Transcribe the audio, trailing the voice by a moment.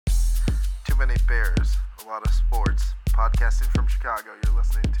Bears, a lot of sports. Podcasting from Chicago, you're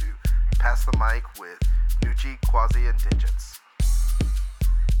listening to Pass the Mic with Nucci, Quasi, and Digits.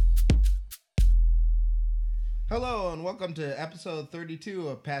 Hello, and welcome to episode 32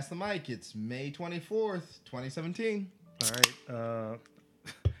 of Pass the Mic. It's May 24th, 2017. All right.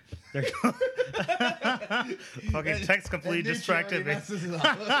 There you go. Fucking text completely distracted me.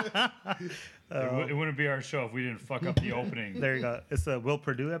 It wouldn't be our show if we didn't fuck up the opening. There you go. It's a Will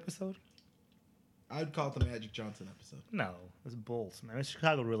Purdue episode? I'd call it the Magic Johnson episode. No, it's Bulls, man. It's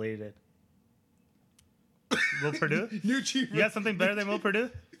Chicago related. Will Purdue? Nucci. You got something better than Will Purdue?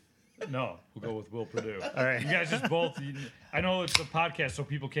 No, we'll go with Will Purdue. All right. You guys just both. I know it's a podcast, so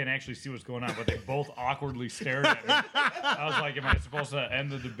people can't actually see what's going on, but they both awkwardly stared at me. I was like, "Am I supposed to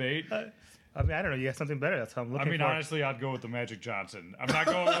end the debate?" I mean, I don't know. You got something better. That's how I'm looking for. Honestly, I'd go with the Magic Johnson. I'm not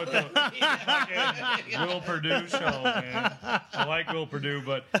going with the fucking Will Purdue show, man. I like Will Purdue,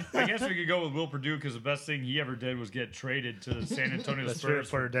 but I guess we could go with Will Purdue because the best thing he ever did was get traded to the San Antonio That's Spurs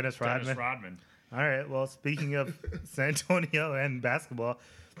true, for Dennis Rodman. All right. Well, speaking of San Antonio and basketball,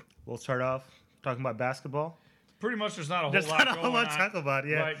 we'll start off talking about basketball. Pretty much, there's not a whole There's lot not a going whole lot on to talk about,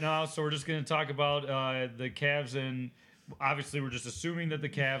 yeah. right now. So we're just going to talk about the Cavs, and obviously we're just assuming that the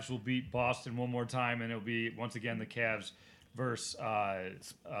Cavs will beat Boston one more time, and it'll be once again the Cavs versus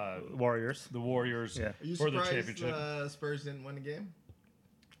Warriors. the Warriors Yeah. Are you for the surprised championship. Spurs didn't win a game?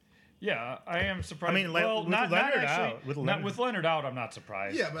 Yeah, I am surprised. I mean, like, well, with not Leonard actually. out, with Not Leonard- with Leonard out, I'm not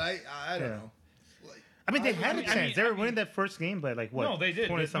surprised. Yeah, but I don't Yeah. know. Like, I mean, they had a chance. They were I mean- winning that first game by, like, what? No, they did.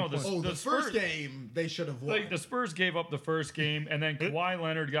 20-some No, the- points. oh, the the first Spurs- game they should have won. Like the Spurs gave up the first game, and then Kawhi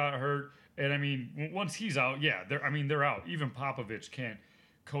Leonard got hurt. And I mean, once he's out, yeah, they're out. Even Popovich can't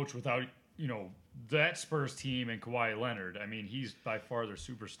coach without that Spurs team and Kawhi Leonard. I mean, he's by far their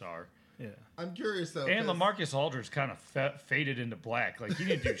superstar. Yeah. I'm curious though. And 'cause- LaMarcus Aldridge kind of faded into black. Like he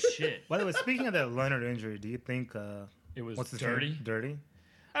didn't do shit. By the way, speaking of that Leonard injury, do you think It was what's his dirty. name? Dirty?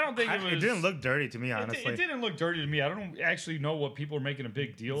 I don't think it was. It didn't look dirty to me, It honestly. didn't look dirty to me. I don't actually know what people are making a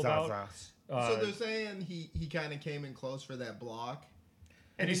big deal about. Zaza. So they're saying he kind of came in close for that block.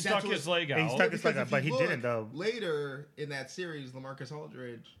 And he that's stuck what- his leg He out. stuck his leg Because out, if but you he didn't, look, though. Later in that series, LaMarcus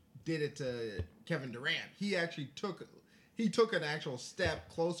Aldridge did it to Kevin Durant. He actually took an actual step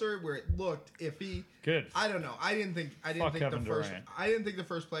closer where it looked if he. Good. I don't know. I didn't think Kevin the first. Durant. I didn't think the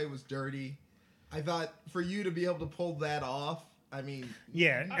first play was dirty. I thought for you to be able to pull that off. I mean.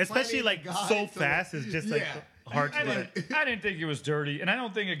 Yeah, especially, like, planning a so guy to- fast is just, like, hard I to do. didn't think it was dirty, and I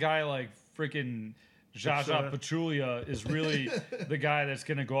don't think a guy like freaking Zaza Pachulia is really the guy that's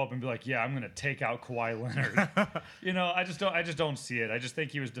going to go up and be like, "Yeah, I'm going to take out Kawhi Leonard." I just don't see it. I just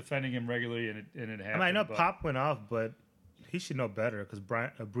think he was defending him regularly, and it happened. I mean, I know but- Pop went off, but he should know better because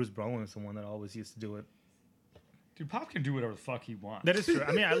Bruce Bowen is the one that always used to do it. Dude, Pop can do whatever the fuck he wants. That is true.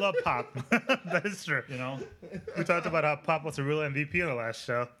 I mean, I love Pop. That is true. We talked about how Pop was a real MVP in the last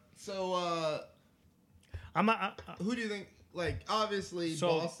show. So, I'm not. who do you think? Like, obviously, So-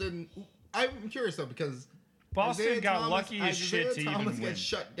 Boston. I'm curious though because Boston Isaiah got Thomas- lucky as shit Isaiah to Thomas even win. gets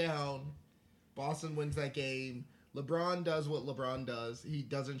shut down. Boston wins that game. LeBron does what LeBron does. He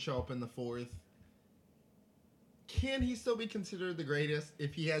doesn't show up in the fourth. Can he still be considered the greatest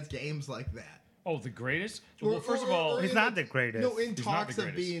if he has games like that? Oh, the greatest? Or- Well, first of or- all, or He's in not the greatest. No, in He's not talks the of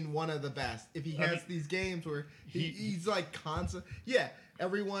greatest. being one of the best. If he has mean, these games where he- he's like constant. Yeah,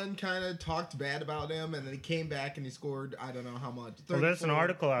 everyone kind of talked bad about him, and then he came back and he scored, I don't know how much. Well, there's an 34.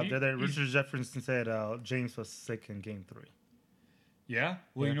 article out He- there that he's- Richard Jefferson said James was sick in Game 3. yeah.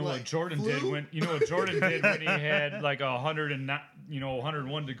 Well, you know Like, what Jordan flu? did when he had like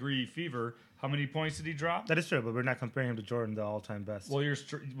 101 degree fever. How many points did he drop? That is true, but we're not comparing him to Jordan, the all-time best. Well,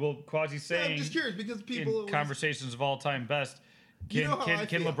 Quasi's Yeah, saying I'm just curious because people in always- conversations of all time best. You Can know how I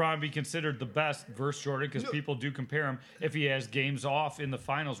can feel. LeBron be considered the best versus Jordan? Because No. people do compare him if he has games off in the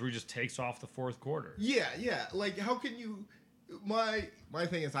finals where he just takes off the fourth quarter. Yeah. Like, how can you? My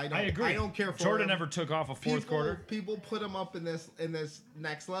thing is, I agree. I don't care for Jordan him. never took off a fourth quarter. People put him up in this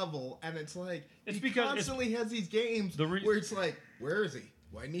next level, and it's like It's he because constantly has these games where it's like, where is he?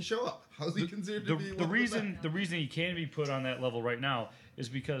 Why didn't he show up? How's he considered to be The one of reason best? the reason he can be put on that level right now is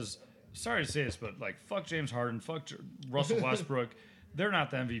because, sorry to say this, but like fuck James Harden, fuck Russell Westbrook. They're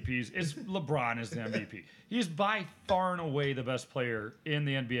not the MVPs. It's LeBron is the MVP. He's by far and away the best player in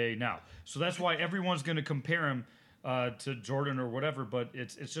the NBA now. So that's why everyone's going to compare him to Jordan or whatever. But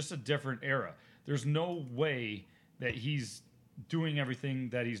it's just a different era. There's no way that he's doing everything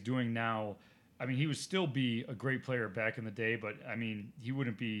that he's doing now. I mean, he would still be a great player back in the day, but I mean, he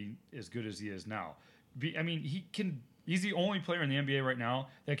wouldn't be as good as he is now. He's the only player in the NBA right now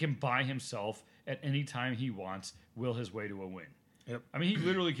that can by himself at any time he wants will his way to a win. Yep. I mean, he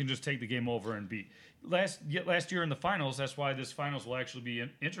literally can just take the game over and beat. Last year in the finals, that's why this finals will actually be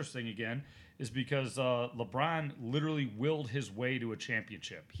interesting again, is because LeBron literally willed his way to a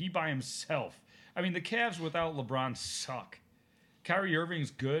championship. He by himself. I mean, the Cavs without LeBron suck. Kyrie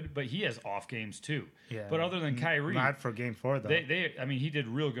Irving's good, but he has off games too. Yeah. But other than Kyrie, Not for Game 4 though. I mean, he did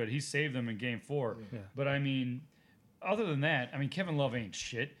real good. He saved them in Game 4. Yeah. But I mean, other than that, I mean, Kevin Love ain't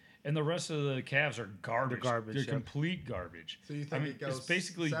shit, and the rest of the Cavs are garbage. They're garbage, They're yeah. complete garbage. So you think I mean, it goes it's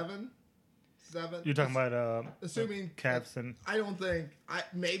basically 7? You're talking about Assuming Cavs and I don't think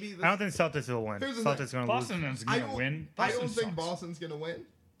maybe I don't think Celtics will win. Here's the Celtics thing. going to lose. Boston is I going to win. I Boston don't think sucks. Boston's gonna win.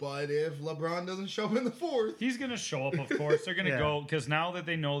 But if LeBron doesn't show up in the fourth, He's going to show up, of course. They're going to Yeah. go because now that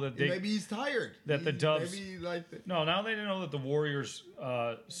they know that they maybe he's tired. that the Dubs- maybe no, now they know that the Warriors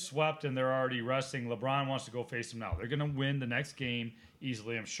swept and they're already resting. LeBron wants to go face them now. They're going to win the next game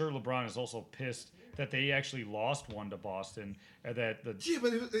easily. I'm sure LeBron is also pissed that they actually lost one to Boston. And that the Yeah,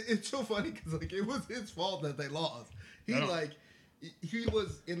 but it's so funny because like it was his fault that they lost. He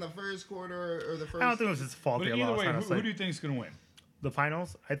was in the first quarter or the first. I don't think it was his fault but they either lost, way, honestly. who do you think is going to win? The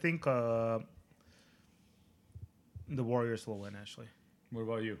finals, I think the Warriors will win, actually. What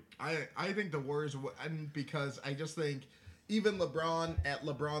about you? I think the Warriors and because I just think even LeBron at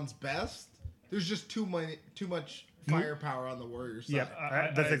LeBron's best, there's just too much firepower on the Warriors side.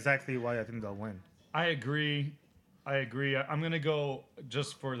 Yeah, that's exactly why I think they'll win. I agree. I'm going to go,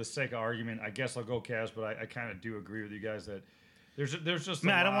 just for the sake of argument, I guess I'll go Cavs, but I kind of do agree with you guys that there's just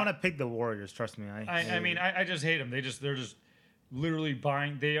Man, I don't want to pick the Warriors, trust me. I mean, I just hate them. They're just literally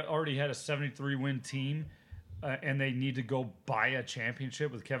buying. They already had a 73-win team, and they need to go buy a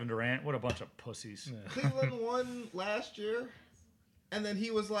championship with Kevin Durant. What a bunch of pussies. Cleveland won last year, and then he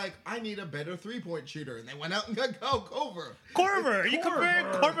was like, "I need a better 3-point shooter," and they went out and got Kyle Korver. Korver! You comparing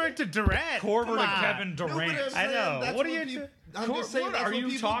Korver to Durant? Korver Come to on. Kevin No, but Durant. I'm saying know. that's What are you people- do- I'm just What saying that's are what you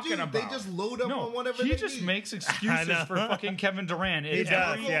people talking do. about? They just load up on whatever he they just need. makes excuses know. for fucking Kevin Durant. He It's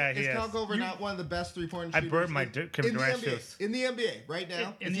does, every- yeah. Is Yes. Kyle Korver not one of the best 3-point I shooters? burned my in Kevin the Durant NBA? shoes. In the NBA right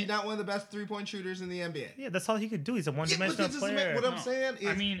now, In is he the- not one of the best 3-point shooters in the NBA? Yeah, that's all he could do. He's a Yeah, but one-dimensional this is player. what I'm saying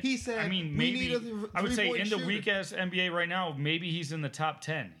is he said, we maybe need a I would say in the three-point weak shooter. ass NBA right now, maybe he's in the top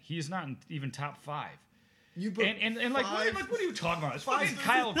 10. He's not even top 5. You put And like, five- what are you talking about? It's five- fucking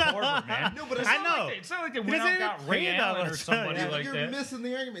Kyle Korver, man. No, but it's I not know. like It's not like they He went out doesn't and got even Ray play that Allen or much. somebody Yeah, like you're that. missing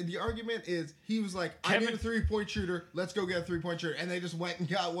the argument. The argument is he was like, I Kevin- need a 3-point shooter. Let's go get a 3-point shooter. And they just went and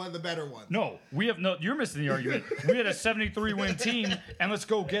got one of the better ones. No, you're missing the argument. We had a 73-win team, and let's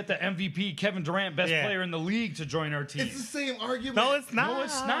go get the MVP, Kevin Durant, best Yeah. player in the league, to join our team. It's the same argument. No, it's not. No,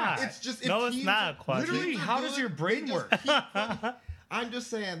 it's not. It's just if No, it's teams- not, Quadri. Literally, teams are how does good, your brain they just work? keep putting- I'm just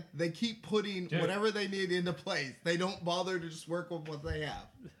saying they keep putting Dude. whatever they need into place. They don't bother to just work with what they have.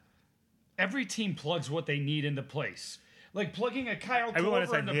 Every team plugs what they need into place. Like plugging a Kyle Everyone is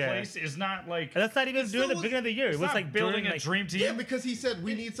Korver like, into yeah. place is not like And that's not even during the still- beginning of the year. It it's was not like building during, a dream team. Yeah, because he said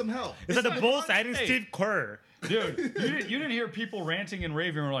we need some help. It's like the not Bulls fun. signing Hey. Steve Kerr. Dude, you didn't hear people ranting and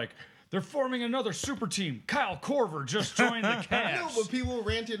raving or like, they're forming another super team. Kyle Korver just joined the Cavs. No, but people were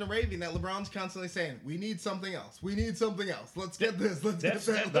ranting and raving that LeBron's constantly saying, "We need something else. We need something else. Let's get this. Let's get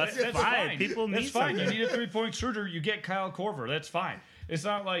that. Let's get That's that." fine. People That's need fine. You something. need a 3-point shooter. You get Kyle Korver. That's fine. It's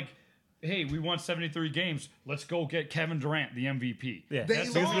not like, hey, we won 73 games. Let's go get Kevin Durant, the MVP. Yeah, They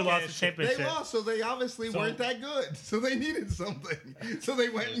because we lost. lost the They championship. lost, so they obviously So- weren't that good. So they needed something. So they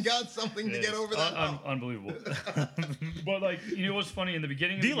went and got something to get over that hump. Unbelievable. But like, you know what's funny? In the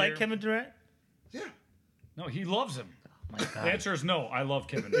beginning of Do the you like year- Kevin Durant? Yeah. No, he loves him. My The God. answer is no. I love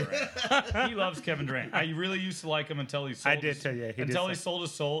Kevin Durant. He loves Kevin Durant. I really used to like him until he sold. I did too, yeah, he did until he sell. sold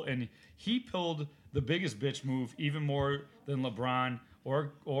his soul, and he pulled the biggest bitch move, even more than LeBron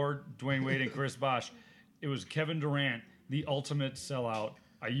or Dwayne Wade and Chris Bosh. It was Kevin Durant, the ultimate sellout.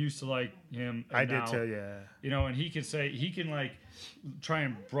 I used to like him. And I did now, too, yeah. You know, and he can like try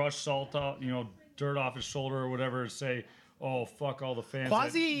and brush salt out, dirt off his shoulder or whatever, and say, "Oh, fuck all the fans."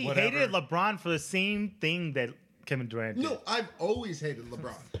 Quasi whatever. hated LeBron for the same thing that Kevin Durant did. No, I've always hated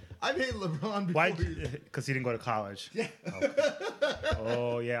LeBron. I've hated LeBron before. Why? Because he didn't go to college. Yeah.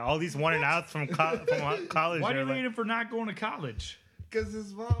 Oh, yeah. All these one and outs from college. Why do they're you like- hate him for not going to college? Because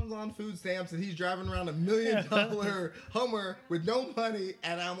his mom's on food stamps and he's driving around $1 million Hummer with no money,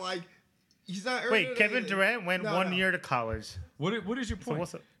 and I'm like, he's not earning Wait, Kevin anything. Durant went No, 1 no. year to college. What is your point?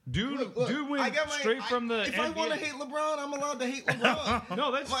 what's up? Dude, Look, dude I went got straight from the If NBA. I want to hate LeBron, I'm allowed to hate LeBron. No,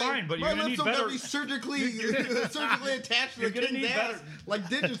 that's fine, but you're my gonna lips need don't gotta better. be surgically attached to You're the gonna king's need ass better. like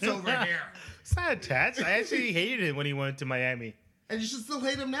digits over here. It's not attached. I actually hated him when he went to Miami. And you should still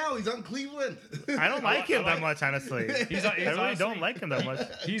hate him now. He's on Cleveland. I don't like him that much, honestly. I really honestly, don't like him that much.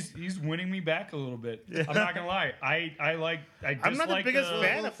 He's winning me back a little bit. I'm not gonna lie. I I'm not the dislike biggest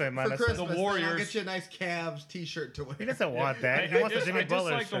fan of him, For honestly. Christmas, The Warriors- I'll get you a nice Cavs t-shirt to wear. He doesn't want that. He wants the Jimmy I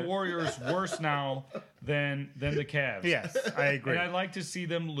Butler dislike shirt. the Warriors worse now than the Cavs. Yes, I agree. And I'd like to see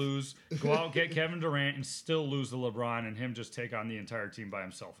them lose, go out, get Kevin Durant, and still lose to LeBron, and him just take on the entire team by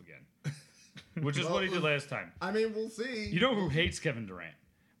himself again. Which is what he did last time. I mean, we'll see. You know who hates Kevin Durant?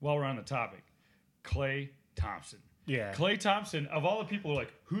 While we're on the topic, Klay Thompson. Yeah. Klay Thompson, of all the people who are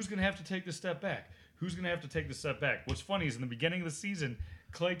like, who's going to have to take the step back? Who's going to have to take the step back? What's funny is in the beginning of the season,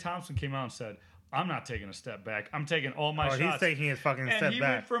 Klay Thompson came out and said, I'm not taking a step back. I'm taking all my shots. He's taking his fucking and step he back.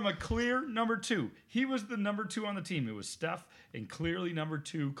 went from a clear number 2. He was the number 2 on the team. It was Steph and clearly number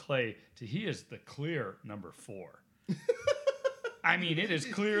 2 Klay to he is the clear number 4. I mean, it is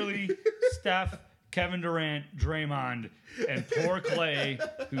clearly Steph, Kevin Durant, Draymond, and poor Klay,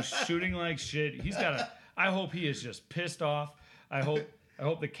 who's shooting like shit. I hope he is just pissed off. I hope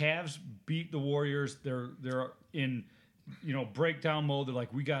the Cavs beat the Warriors. They're in, breakdown mode. They're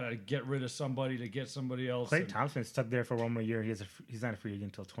like, we gotta get rid of somebody to get somebody else. Klay Thompson's stuck there for one more year. He's not a free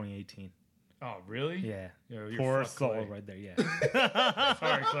agent until 2018. Oh, really? Yeah. You're Poor fuck soul Klay. right there. Yeah.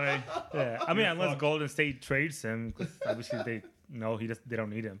 Sorry, Klay. Yeah. I mean, unless fucked. Golden State trades him, because obviously they don't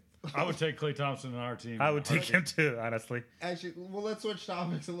need him. I would take Klay Thompson on our team. I would take him too, honestly. Actually, well, let's switch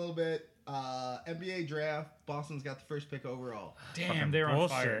topics a little bit. NBA draft. Boston's got the first pick overall. Damn, they're on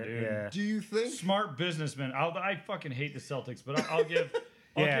Bullshit. fire, dude. Yeah. Do you think? Smart businessman. I fucking hate the Celtics, but I'll give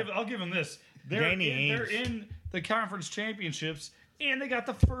I'll give them this. They're in the conference championships, and they got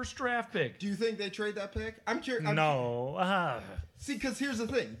the first draft pick. Do you think they trade that pick? I'm curious. No. See, because here's the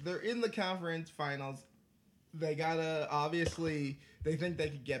thing: they're in the conference finals. They gotta obviously. They think they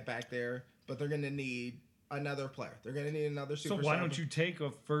could get back there, but they're gonna need another player. They're gonna need another superstar. So why don't you take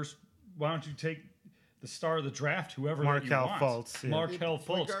Why don't you take the star of the draft, whoever Markelle that you want? Fultz, yeah. Markelle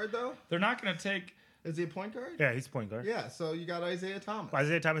Point Fultz. guard though? They're not going to take. Is he a point guard? Yeah, he's point guard. Yeah. So you got Isaiah Thomas.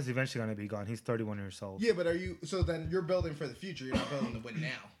 Isaiah Thomas is eventually going to be gone. He's 31 years old. Yeah, but are you? So then you're building for the future. You're not building to win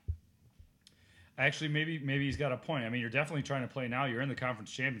now. Actually, maybe he's got a point. I mean, you're definitely trying to play now. You're in the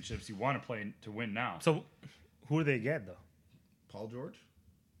conference championships. You want to play to win now. So, who do they get though? Paul George.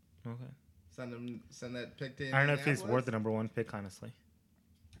 Okay. Send that pick to. I don't know if he's Indianapolis? worth the number 1 pick, honestly.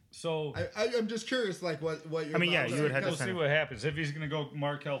 So I'm just curious, like what your. I mean, yeah, thoughts you are, would have to we'll because- see what happens if he's going to go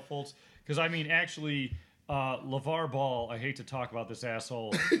Markelle Fultz. Because I mean, actually, LeVar Ball. I hate to talk about this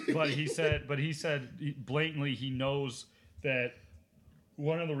asshole, but he said blatantly he knows that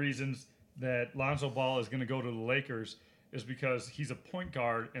one of the reasons that Lonzo Ball is going to go to the Lakers is because he's a point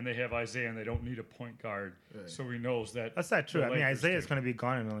guard and they have Isaiah and they don't need a point guard. Right. So he knows that. That's not true. the I mean, Lakers Isaiah's do. going to be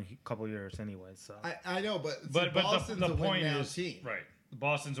gone in only a couple years anyway. So I know, but But Boston's the a point win-now is team. right.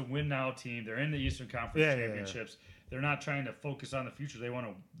 Boston's a win now team. They're in the Eastern Conference Yeah, yeah, yeah. Championships. They're not trying to focus on the future.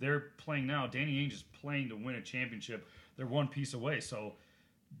 They're playing now. Danny Ainge is playing to win a championship. They're one piece away. So,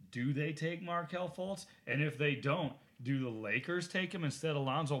 do they take Markelle Fultz? And if they don't, do the Lakers take him instead of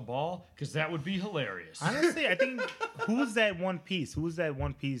Lonzo Ball? Because that would be hilarious. honestly, I think who's that one piece? Who's that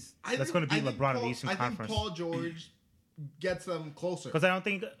one piece that's going to beat LeBron in the Eastern I Conference? think Paul George gets them closer. Because I don't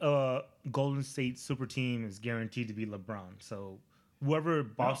think Golden State super team is guaranteed to beat LeBron. So whoever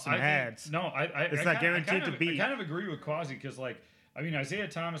Boston adds, it's not guaranteed to beat. I kind of agree with Quasi because, Isaiah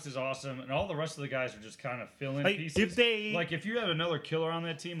Thomas is awesome, and all the rest of the guys are just kind of fill-in Like, pieces. if you had another killer on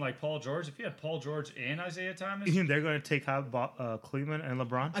that team like Paul George, if you had Paul George and Isaiah Thomas, you think they're going to take out Cleveland and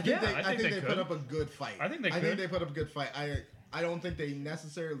LeBron? I think Yeah, I think they put could. up a good fight. I think they I could. think they put up a good fight. I don't think they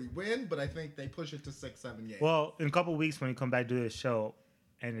necessarily win, but I think they push it to 6-7 games. Well, in a couple of weeks when we come back to this show,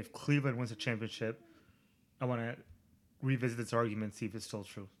 and if Cleveland wins a championship, I want to revisit this argument, see if it's still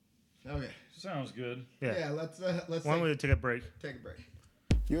true. Okay. sounds good. Yeah. Let's Why don't we take a break? take a break.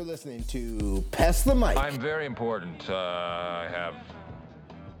 You're listening to Pass the Mic. I'm very important. I have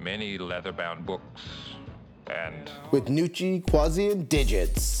many leather-bound books and With Nucci, Quasi, and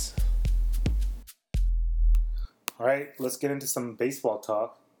Digits. All right, let's get into some baseball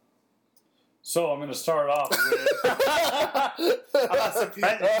talk. So I'm going to start off with. I'm not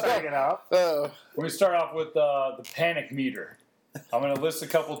surprised you're starting it off. We're going to start off with the panic meter. I'm going to list a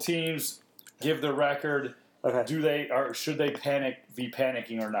couple teams, give the record. Okay. Should they be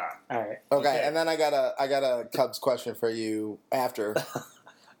panicking or not? All right. Okay, and then I got a Cubs question for you after.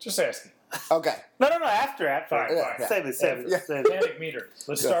 Just asking. Okay. No. After. Fine. Yeah. Save it. Save Yeah. it. Panic meter.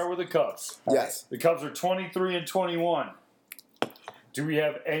 Let's start with the Cubs. Yes. The Cubs are 23-21. Do we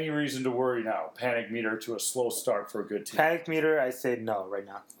have any reason to worry now? Panic meter to a slow start for a good team. Panic meter. I said no right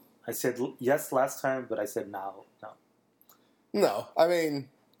now. I said yes last time, but I said no. No, I mean,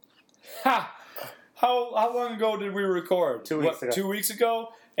 Ha! How long ago did we record? 2 weeks ago. 2 weeks ago?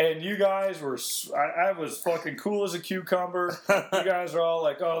 And you guys were, I was fucking cool as a cucumber. You guys are all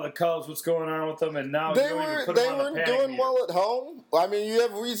like, oh, the Cubs, what's going on with them? And now they you don't even were put they them on the weren't panic doing meter. well at home. I mean, you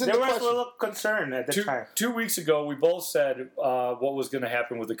have reason They to were a question. little concerned at the time. 2 weeks ago, we both said what was going to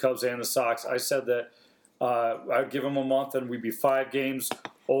happen with the Cubs and the Sox. I said that I'd give them a month and we'd be 5 games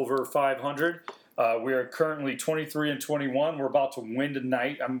over 500. We are currently 23-21. We're about to win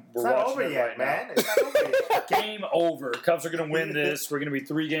tonight. We're It's not watching over it yet, right man. now. It's not over yet. Game over. Cubs are going to win this. We're going to be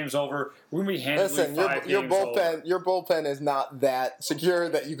 3 games over. We're going to be handily Listen, 5 your games over. bullpen is not that secure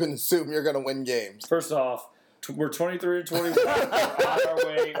that you can assume you're going to win games. First off, we're 23-21. We're on our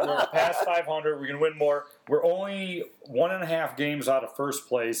way. We're past 500. We're going to win more. We're only 1.5 games out of first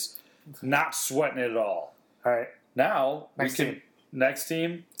place. Not sweating it at all. All right. Now Next we can. team. Next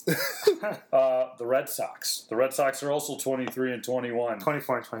team, the Red Sox. The Red Sox are also 23-21.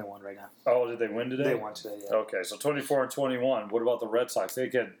 24-21 right now. Oh, did they win today? They won today, yeah. Okay, so 24-21. What about the Red Sox? They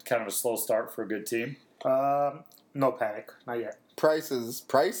get kind of a slow start for a good team. No panic. Not yet. Price has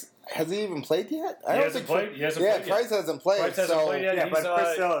he even played yet? He hasn't played. He hasn't played yet. Price hasn't played. Price hasn't so played yet. Yeah, He's, but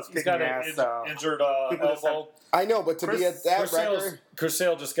Chris Sale is he's kicking got an ass, so injured people just elbow. I know, but to be at that record, Chris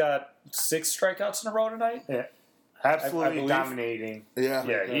Sale just got 6 strikeouts in a row tonight. Yeah. I Absolutely believe- dominating. yeah.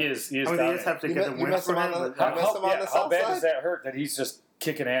 Yeah, he is. He is. I mean, they just dominating. have to You get the mi- you win mess for him him. on the- but- you miss him on the how south bad side? does that hurt that he's just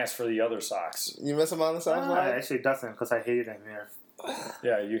kicking ass for the other Sox? You miss him on the south side? Actually, it doesn't because I hated him here.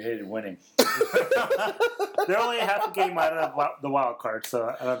 Yeah, you hated winning. They're only half a game out of the wild card,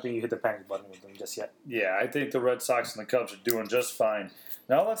 so I don't think you hit the panic button with them just yet. Yeah, I think the Red Sox and the Cubs are doing just fine.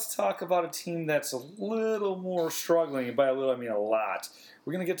 Now let's talk about a team that's a little more struggling. And by a little, I mean a lot.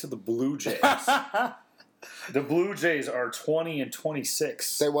 We're going to get to the Blue Jays. The Blue Jays are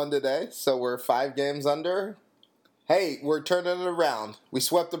 20-26. They won today, so we're 5 games under. Hey, we're turning it around. We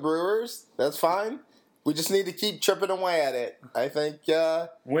swept the Brewers. That's fine. We just need to keep chipping away at it. I think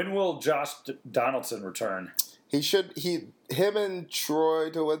When will Josh Donaldson return? him and Troy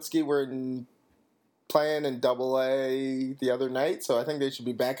Tulowitzki were playing in Double-A the other night, so I think they should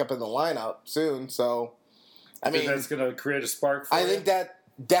be back up in the lineup soon. So, I I think mean, that's going to create a spark for I you? think that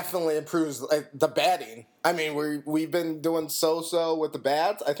definitely improves the batting. I mean, we've been doing so with the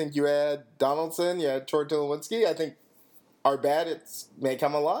bats. I think you had Donaldson, you had Troy Tulowitzki. I think our bat may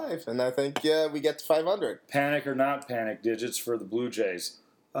come alive, and I think we get to 500. Panic or not panic digits for the Blue Jays.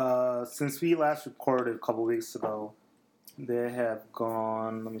 Since we last recorded a couple weeks ago, they have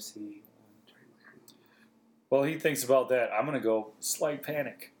gone. Let me see. Well, he thinks about that. I'm going to go slight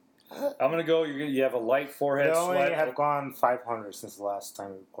panic. I'm going to go, you have a light forehead They only sweat. have gone 500 since the last time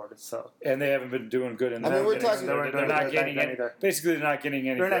we recorded. So And they haven't been doing good in I mean, we're innings. talking- They're not getting any. either. Basically, they're not getting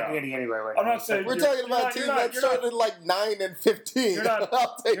any. They're not ground. getting anywhere right I'm now. not saying We're you're- talking about a team that you're not- started like 9-15. You're not-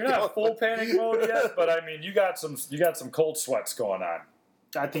 I'll take You're not it. full panic mode yet, but I mean, you got some cold sweats going on.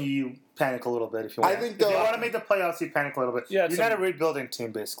 I think you panic a little bit if you want. I think if you though- want to make the playoffs, you panic a little bit. Yeah, you're some- not a rebuilding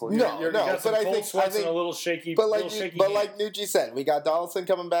team, basically. No. You got some but I cold think- sweats I think- and a little shaky. But little shaky hand. like Nucci said, we got Donaldson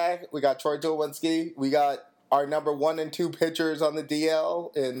coming back. We got Troy Tulowitzki. We got our number 1 and 2 pitchers on the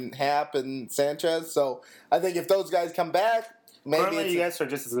DL in Happ and Sanchez. So I think if those guys come back, maybe Currently, you guys are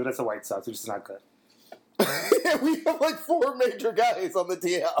just as good as the White Sox, which is not good. we have like 4 major guys on the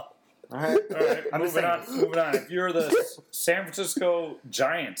DL. All right. All right, I'm just moving saying. on. If you're the San Francisco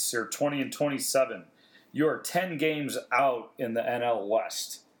Giants, you're 20-27. You're 10 games out in the NL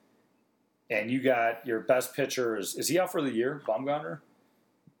West, and you got your best pitcher. Is he out for the year? Bumgarner?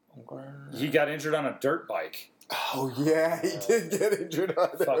 He got injured on a dirt bike. Oh yeah, he did get injured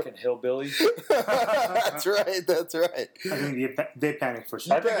on there. Fucking hillbilly. That's right. That's right. I think they panic for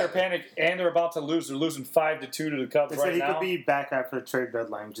sure. I think they're panicked, and they're about to lose. They're losing 5-2 to the Cubs They said right he now. could be back after the trade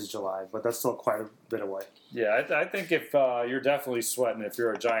deadline, which is July, but that's still quite a bit away. Yeah, I think if you're definitely sweating if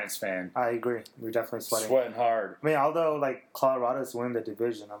you're a Giants fan. I agree. We're definitely sweating. Sweating hard. I mean, although like Colorado's winning the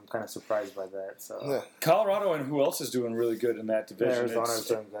division, I'm kind of surprised by that. So Yeah. Colorado and who else is doing really good in that division? Arizona's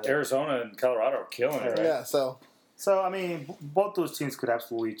doing good. Arizona and Colorado are killing it. Right? Yeah. So I mean, both those teams could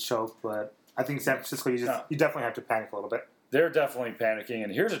absolutely choke, but I think San Francisco, you definitely have to panic a little bit. They're definitely panicking.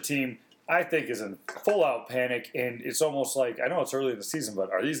 And here's a team I think is in full-out panic, and it's almost like, I know it's early in the season,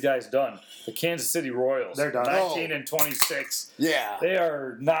 but are these guys done? The Kansas City Royals. They're done. 19-26. Yeah. They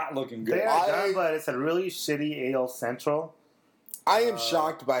are not looking good. They are done, but it's a really shitty AL Central. I am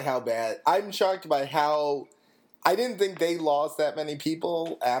shocked by how bad. I'm shocked by how I didn't think they lost that many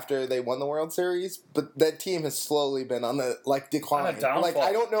people after they won the World Series, but that team has slowly been on the decline. On a downfall. Like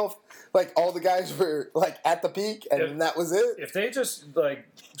I don't know if all the guys were at the peak and that was it. If they just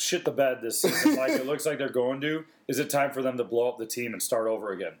shit the bed this season, like it looks like they're going to, is it time for them to blow up the team and start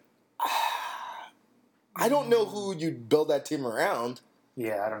over again? I don't know who you'd build that team around.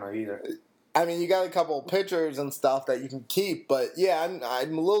 Yeah, I don't know either. I mean, you got a couple of pitchers and stuff that you can keep, but yeah, I'm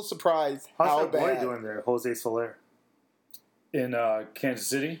a little surprised How's how that boy bad. doing there, Jose Soler? In Kansas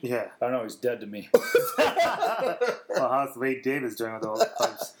City? Yeah. I don't know. He's dead to me. Well, how's Wade Davis doing with all the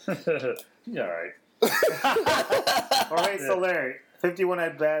Cubs? Yeah, all right. Jorge Soler, 51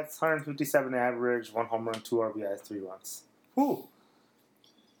 at bats, 157 average, 1 home run, 2 RBIs, 3 runs. Whew.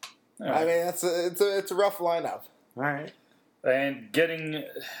 I mean, it's a rough lineup. All right. And getting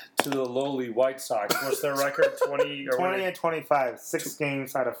to the lowly White Sox, what's their record? 20 or 20 and 25, 6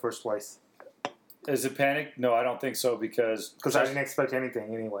 games out of first place. Is it panic? No, I don't think so because I didn't expect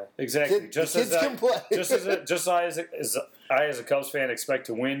anything anyway. exactly. Kids can play. Just as I as a Cubs fan expect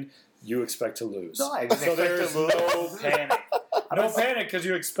to win, you expect to lose. No, I didn't so expect there's to lose. no panic. No panic because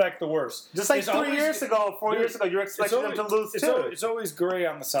you expect the worst. Just like It's 4 always- years ago, you were expecting them to lose too. It's always gray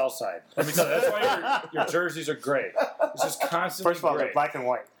on the south side. Let me tell you, that's why your jerseys are gray. It's just constantly First of all, gray. they're black and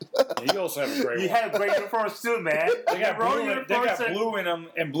white. You also have a gray You one. have great uniforms too, man. They got, blue in them,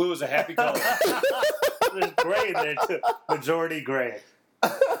 and blue is a happy color. There's gray in there too. Majority gray.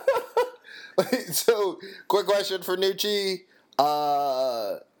 So, quick question for Nucci.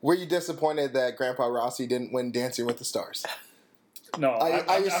 Were you disappointed that Grandpa Rossi didn't win Dancing with the Stars? No,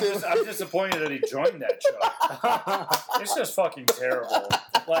 I'm disappointed that he joined that show. It's just fucking terrible.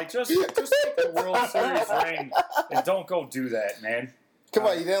 Just take the World Series ring and don't go do that, man. Come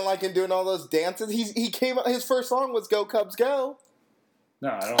on, you didn't like him doing all those dances? He came out, his first song was Go Cubs Go. No,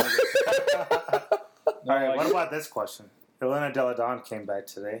 I don't like it. All right, what about this question? Elena Delle Donne came back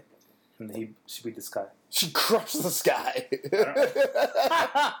today, and she beat this guy. She crushed the sky.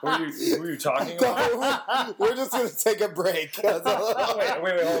 Who are you talking about? We're just going to take a break. Wait,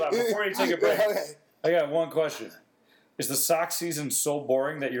 hold on. Before you take a break, Okay. I got one question. Is the Sox season so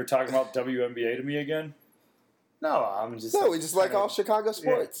boring that you're talking about WNBA to me again? No, I'm just. No, we just like all Chicago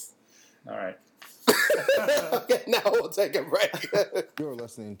sports. All right. Okay, now we'll take a break. You're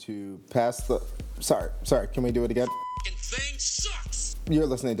listening to Pass the... Sorry, can we do it again? Thing sucks. You're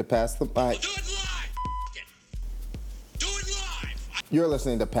listening to Pass the... Do it live. Do it live. You're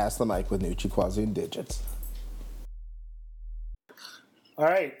listening to Pass the Mic with Nucci, Quasi, and Digits. All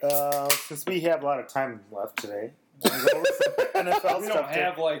right, since we have a lot of time left today, NFL We stuff. don't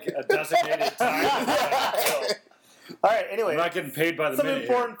have a designated time. All right, anyway. I'm not getting paid by the some minute.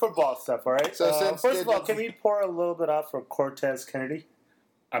 important football stuff, all right? So since first of all, Digits- can we pour a little bit out for Cortez Kennedy?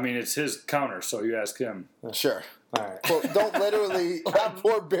 I mean, it's his counter, so you ask him. Sure. All right. Well, don't literally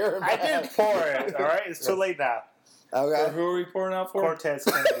pour beer in my I did pour it, all right? It's too late now. Okay. Who are we pouring out for? Cortez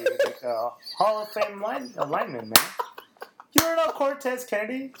Kennedy, Hall of Fame lineman, man. You don't know Cortez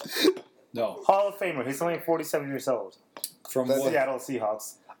Kennedy? No. Hall of Famer. He's only 47 years old. From That's what? Seattle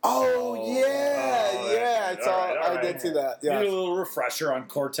Seahawks. Oh, yeah. Oh, Yeah, that's good. All right. I did see that. Yeah. Need a little refresher on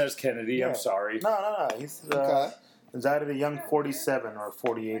Cortez Kennedy. Yeah. I'm sorry. No. He's Okay. he's out of a young 47 or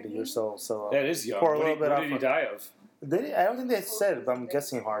 48 years old. So That is young. pour a What little bit did out he for- die of? I don't think they said, but I'm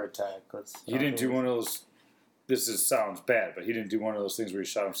guessing heart attack. He didn't do one of those. Sounds bad, but he didn't do one of those things where he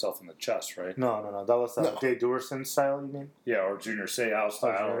shot himself in the chest, right? No. That was No. Dave Duerson style, you mean? Yeah, or Junior Seau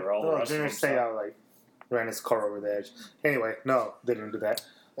style, or all the rest Junior of them. Seau, ran his car over the edge. Anyway, no, they didn't do that.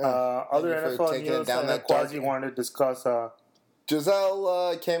 Other Thank you for NFL taking it news down that that dark- Quasi wanted to discuss.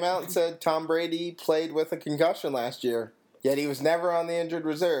 Giselle came out and said Tom Brady played with a concussion last year, yet he was never on the injured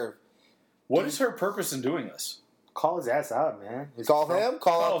reserve. What is her purpose in doing this? Call his ass out, man. Call him?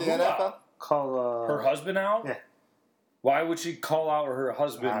 Call out Oh, the who NFL? out? Call Her husband out? Yeah. Why would she call out her I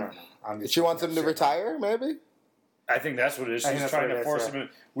husband? don't know. I'm just She wants him making to up shit. retire, maybe? I think that's what it is. I think She's that's trying what to it is, force yeah. him in.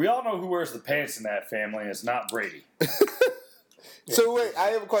 We all know who wears the pants in that family. It's not Brady. So wait, I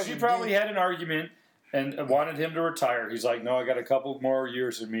have a question. She probably had an argument and wanted him to retire. He's like, no, I got a couple more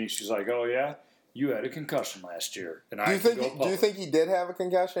years in me. She's like, oh, yeah? You had a concussion last year. And Do you think he did have a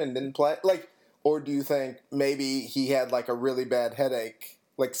concussion and didn't play? Or do you think maybe he had a really bad headache,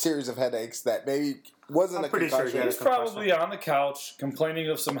 series of headaches that maybe wasn't I'm a pretty sure concussion? he had He's probably on the couch complaining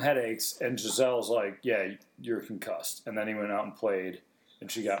of some headaches, and Giselle's like, yeah, you're concussed. And then he went out and played,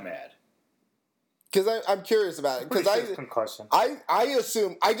 and she got mad. Because I'm curious about it. Pretty Because sure it's concussion.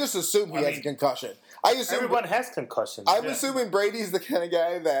 I just assume he has a concussion. I assume Everyone has concussions. I'm assuming Brady's the kind of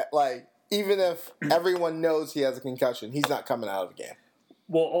guy that even if everyone knows he has a concussion, he's not coming out of the game.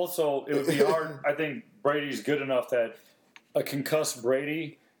 Well, also, it would be hard. I think Brady's good enough that a concussed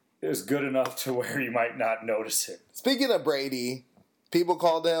Brady is good enough to where you might not notice it. Speaking of Brady, people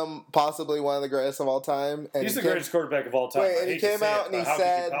called him possibly one of the greatest of all time. And He's the greatest quarterback of all time. Wait, I and he hate to came say out it, and he but how could you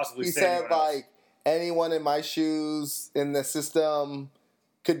said, possibly he say said anyone else? like, anyone in my shoes in the system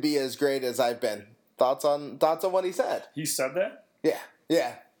could be as great as I've been. Thoughts on what he said? He said that?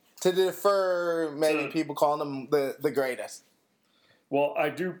 Yeah. To defer many people calling him the greatest. Well, I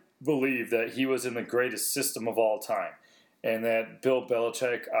do believe that he was in the greatest system of all time, and that Bill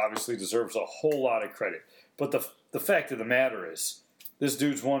Belichick obviously deserves a whole lot of credit. But the fact of the matter is, this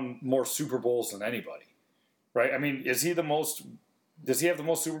dude's won more Super Bowls than anybody, right? I mean, is he the most? Does he have the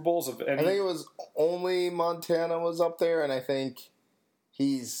most Super Bowls of any? I think it was only Montana was up there, and I think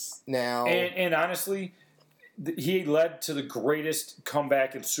he's now. And honestly, he led to the greatest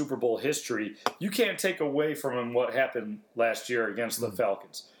comeback in Super Bowl history. You can't take away from him what happened last year against the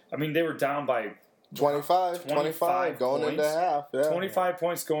Falcons. I mean, they were down by 25 going into half. Yeah. 25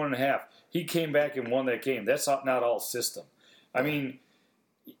 points going into half. He came back and won that game. That's not all system. I mean,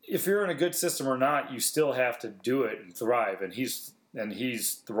 if you're in a good system or not, you still have to do it and thrive. And he's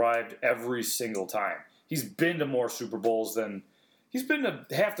thrived every single time. He's been to more Super Bowls than he's been to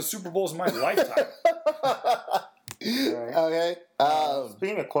half the Super Bowls in my lifetime. Okay.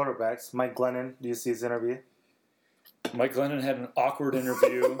 Speaking of quarterbacks, Mike Glennon, do you see his interview? Mike Glennon had an awkward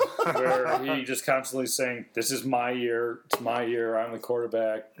interview where he just constantly saying, "This is my year. It's my year. I'm the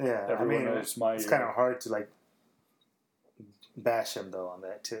quarterback. Yeah, Everyone knows it's my it's year." kind of hard to like bash him though on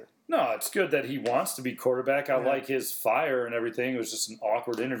that too. No, it's good that he wants to be quarterback. I like his fire and everything. It was just an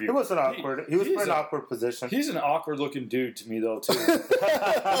awkward interview. It was an awkward. He was he's put in an awkward position. He's an awkward-looking dude to me, though, too.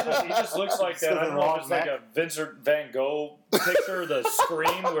 he just looks like that. I don't know if it's like a Vincent Van Gogh picture, the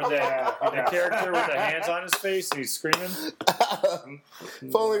scream, where the character with the hands on his face and he's screaming.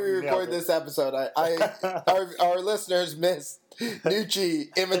 If only we record this episode, our listeners missed Nucci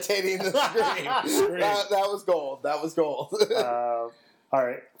imitating the scream. That was gold. That was gold. All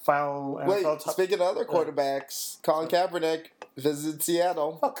right, final NFL Wait, speaking of other quarterbacks, Colin Kaepernick visited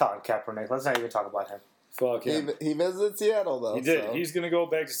Seattle. Fuck Colin Kaepernick. Let's not even talk about him. Fuck him. He visited Seattle though. He did. So. He's going to go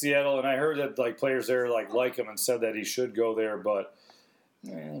back to Seattle, and I heard that like players there like him and said that he should go there, but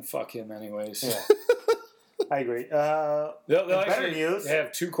fuck him anyways. Yeah, I agree. They'll actually news.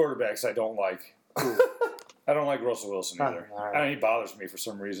 have two quarterbacks I don't like. I don't like Russell Wilson either. Right. I mean, he bothers me for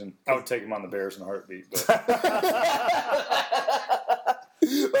some reason. I would take him on the Bears in a heartbeat. But.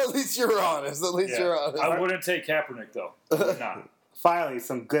 At least you're honest. You're honest. I wouldn't take Kaepernick, though. I would not. Finally,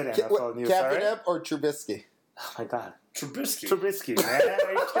 some good NFL news. Kaepernick Right? or Trubisky? Oh my god, Trubisky, man.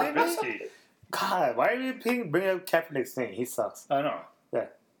 Are you kidding me? Trubisky. God, why are you bringing up Kaepernick's name? He sucks. I know.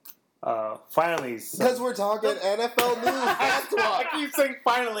 Yeah. Finally. Because we're talking NFL news. That's why. I keep saying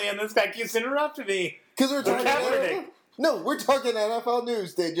finally, and this guy keeps interrupting me. Because we're talking Kaepernick. No, we're talking NFL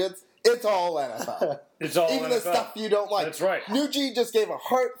news, digits. It's all NFL. It's all Even NFL. the stuff you don't like. That's right. Nucci just gave a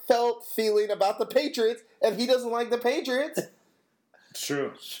heartfelt feeling about the Patriots, and he doesn't like the Patriots. It's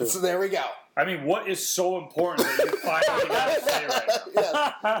true. So there we go. I mean, what is so important that you finally got to say right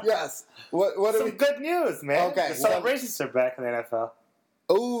now? Yes. What do Some we? good news, man. Okay, The celebrations are back in the NFL.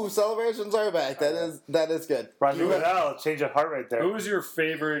 Ooh, celebrations are back. That is good. Roger Goodell, change of heart right there. Who's your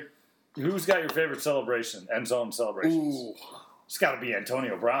favorite? Who's got your favorite celebration? End zone celebrations. Ooh. It's got to be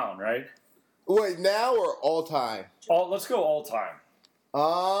Antonio Brown, right? Wait, now or all time? Let's go all time.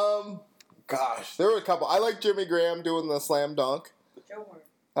 Gosh, there were a couple. I like Jimmy Graham doing the slam dunk. Joe Horn.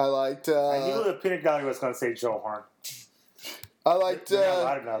 I liked. I knew the peanut gallery was going to say Joe Horn. I liked. You're not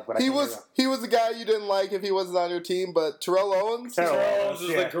loud enough, but I he can was the guy you didn't like if he wasn't on your team, but Terrell Owens. Terrell Owens is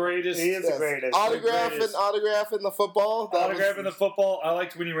the greatest. He is the greatest. Autograph in the football. Autograph in the football. I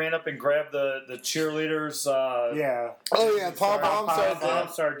liked when he ran up and grabbed the cheerleaders. Yeah. Oh yeah, Mom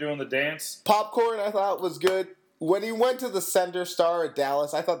started doing the dance. Popcorn I thought was good. When he went to the Center Star at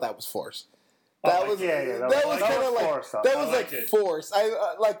Dallas, I thought that was forced. That was kind of like forced. That was like it. forced.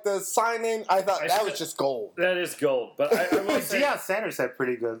 I like the signing. I thought that was just gold. That is gold. But I will say, Deion Sanders had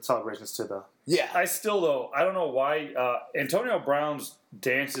pretty good celebrations too, though. Yeah. I still though I don't know why Antonio Brown's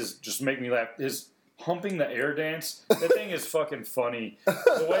dances just make me laugh. His humping the air dance, that thing is fucking funny.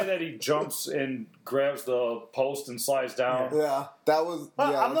 The way that he jumps and grabs the post and slides down. Yeah, that was.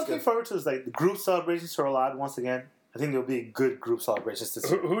 Well, yeah, I'm looking forward to the group celebrations are allowed once again. I think there'll be good group celebrations this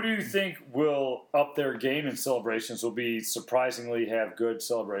year. Who do you think will up their game in celebrations? Will be surprisingly have good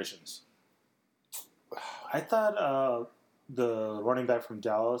celebrations. I thought the running back from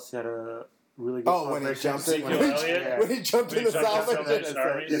Dallas had a really good when he celebration. jumped in, Ezekiel Elliott? when he jumped in the Salvation Salvation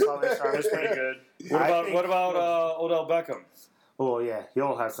Army. The Salvation Army is Pretty good. I What about Odell Beckham? Oh yeah,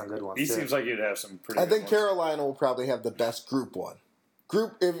 he'll have some good ones. He too. seems like he'd have some pretty. I good think ones. Carolina will probably have the best group one.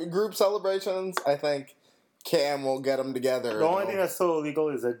 Group celebrations, I think Cam will get them together. The only thing that's still illegal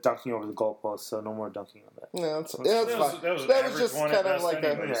is dunking over the goalpost, so no more dunking on that. Yeah, that's fine. that was an That was average just one kind at of best like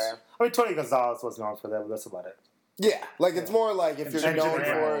anyways. Yeah. I mean, Tony Gonzalez was known for that, but that's about it. like it's more like if you're And going Jimmy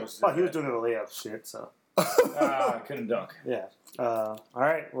for it. Ramos. Well, he was doing the layup shit, so. Couldn't dunk. Yeah. All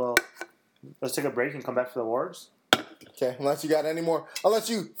right, well, let's take a break and come back for the awards. Okay, unless you got any more. Unless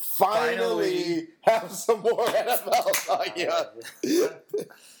you finally have some more NFL talking about.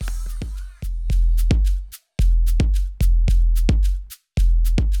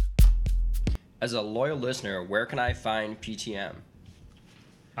 As a loyal listener, where can I find PTM?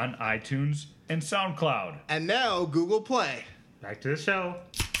 On iTunes and SoundCloud. And now Google Play. Back to the show.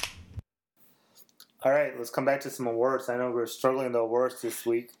 All right, let's come back to some awards. I know we're struggling in the awards this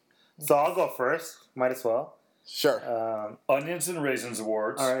week. So I'll go first. Might as well. Sure. Onions and Raisins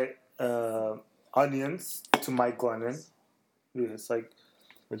Awards. All right. Onions to Mike Glennon. It's like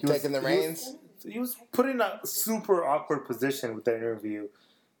he Taking the reins. He was put in a super awkward position with that interview,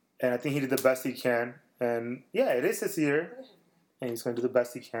 and I think he did the best he can. And yeah, it is his year, and he's going to do the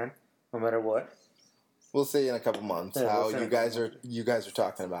best he can, no matter what. We'll see in a couple months Yeah, how we'll see in a you guys are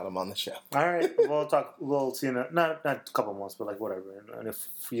talking about him on the show. All right, we'll see in not a couple months, but like whatever, in a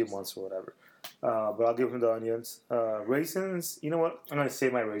few months or whatever. But I'll give him the onions. Raisins, you know what? I'm going to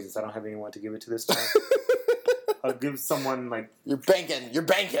save my raisins. I don't have anyone to give it to this time. I'll give someone like... You're banking.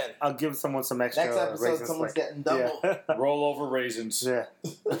 I'll give someone some extra Next episode, raisins. someone's getting double. Yeah. Roll over raisins. Yeah.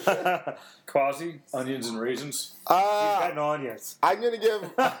 Quasi, onions and raisins. He's got no onions. I'm gonna give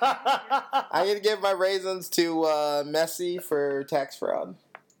my raisins to Messi for tax fraud.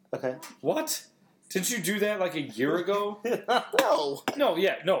 Okay. What? Didn't you do that like a year ago? No. No.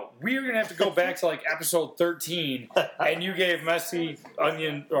 We're going to have to go back to like episode 13, and you gave Messi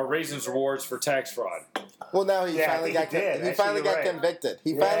onion or raisins awards for tax fraud. Well, now he Yeah, I finally think got he did. he Actually, finally you're got right. convicted.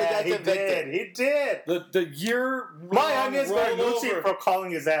 He finally got convicted. He did. The year My onions go to rollover- Lucci for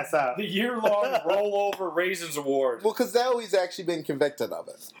calling his ass out. the year-long rollover raisins award. Well, because now he's actually been convicted of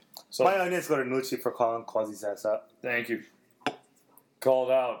it. So My onions go to Nucci for calling Quasi's ass out. thank you. Called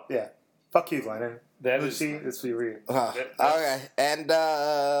out. Yeah. Fuck you, Glennon. That is Nucci, it's for you. that's- Okay, and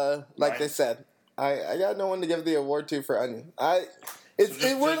like Right. they said, I got no one to give the award to for onion.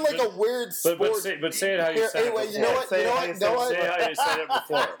 We're in like a weird sport. But say it how you Here, said anyway, it you know what? before. You know what? You know what? Say how you said it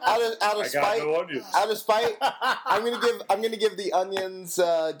before. Out of I got spite, no onions. out of spite, I'm gonna give the onions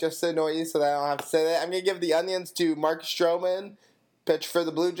just to annoy you, so that I don't have to say that. I'm gonna give the onions to Marcus Stroman, pitch for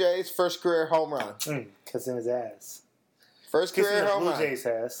the Blue Jays, first career home run. Kissing his ass. First Kissing career the home Blue run. Jays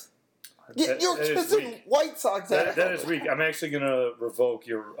ass. You're That is kissing weak. White Sox ass. That is weak. I'm actually going to revoke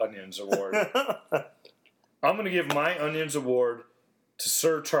your onions award. I'm going to give my onions award to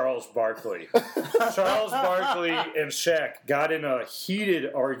Sir Charles Barkley. Charles Barkley and Shaq got in a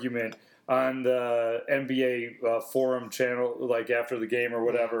heated argument on the NBA forum channel, like after the game or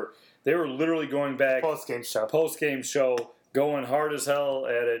whatever. They were literally going back Post-game show. post-game show, going hard as hell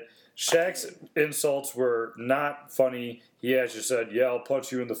at it. Shaq's insults were not funny. He actually said, "Yeah, I'll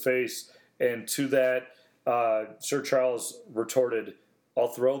punch you in the face." And to that, Sir Charles retorted, "I'll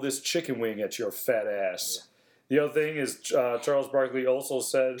throw this chicken wing at your fat ass." The other thing is, Charles Barkley also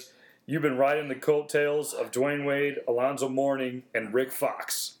said, "You've been riding the coattails of Dwayne Wade, Alonzo Mourning, and Rick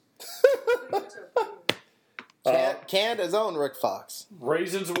Fox." Canada's own Rick Fox.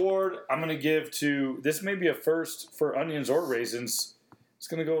 Raisins Award, I'm going to give to, this may be a first for onions or raisins. It's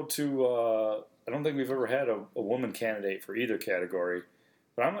going to go to, I don't think we've ever had a woman candidate for either category.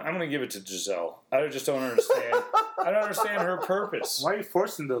 But I'm going to give it to Giselle. I just don't understand. I don't understand her purpose. Why are you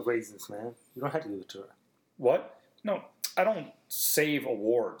forcing the raisins, man? You don't have to give it to her. What? No, I don't save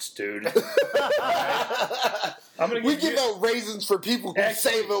awards, dude. I'm going to We give out raisins for people who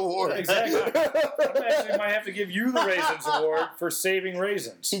Actually, save awards. Exactly. I actually might have to give you the Raisins Award for saving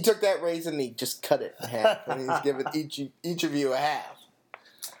raisins. He took that raisin and he just cut it in half, and he's giving each of you a half.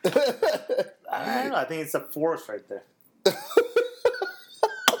 I don't know. I think it's a force right there.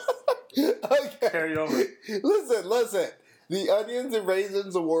 Okay. Carry over. Listen. The Onions and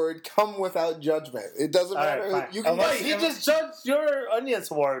Raisins Award come without judgment. It doesn't All right, matter. fine. You can Unless- He just judged your onions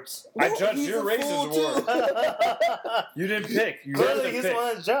awards. I No, judged he's your a Raisins fool, Award. too. You didn't pick. You Clearly, had he's to the pick.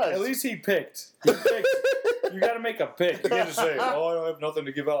 one that judged. At least he picked. You picked. You got to make a pick. You can't just say, "Oh, I don't have nothing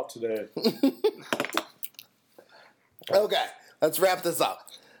to give out today." Okay, let's wrap this up.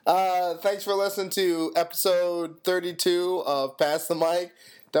 Thanks for listening to episode 32 of Pass the Mic.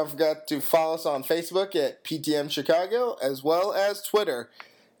 Don't forget to follow us on Facebook at PTM Chicago, as well as Twitter.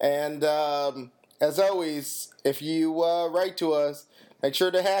 And as always, if you write to us, make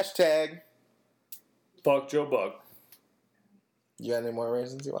sure to hashtag. Fuck Joe Buck. You got any more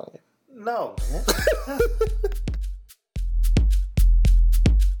reasons you want to get? No, man.